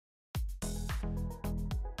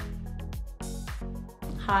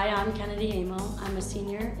Hi, I'm Kennedy Amo. I'm a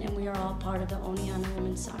senior, and we are all part of the Oneonta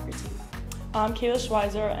women's soccer team. I'm Kayla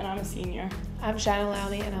Schweizer, and I'm a senior. I'm Shanna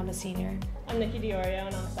Lowney, and I'm a senior. I'm Nikki Diorio,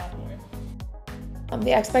 and I'm a sophomore.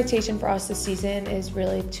 The expectation for us this season is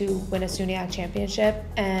really to win a SUNY championship,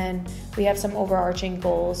 and we have some overarching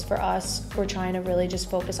goals for us. We're trying to really just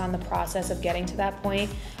focus on the process of getting to that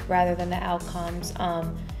point rather than the outcomes.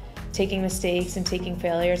 Taking mistakes and taking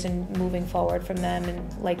failures and moving forward from them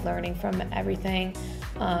and learning from everything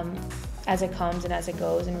as it comes and as it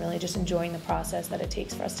goes, and really just enjoying the process that it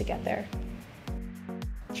takes for us to get there.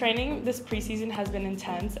 Training this preseason has been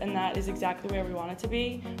intense, and that is exactly where we want it to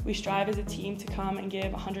be. We strive as a team to come and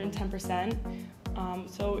give 110%,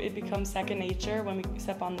 so it becomes second nature when we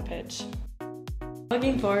step on the pitch.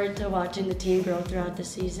 Looking forward to watching the team grow throughout the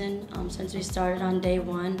season. Since we started on day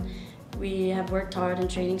one, we have worked hard in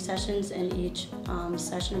training sessions, and each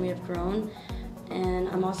session we have grown. And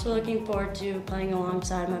I'm also looking forward to playing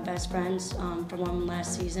alongside my best friends from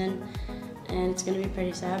last season. And it's going to be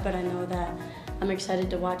pretty sad, but I know that I'm excited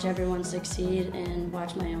to watch everyone succeed and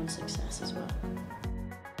watch my own success as well.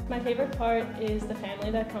 My favorite part is the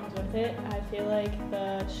family that comes with it. I feel like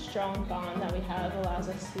the strong bond that we have allows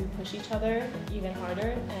us to push each other even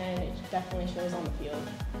harder, and it definitely shows on the field.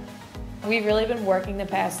 We've really been working the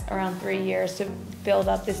past around 3 years to build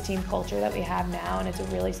up this team culture that we have now, and it's a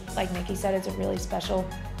really, like Nikki said, it's a really special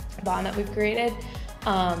bond that we've created.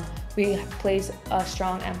 We place a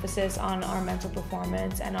strong emphasis on our mental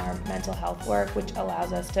performance and our mental health work, which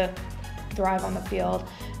allows us to thrive on the field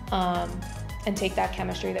and take that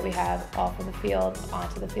chemistry that we have off of the field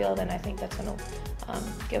onto the field, and I think that's going to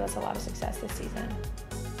give us a lot of success this season.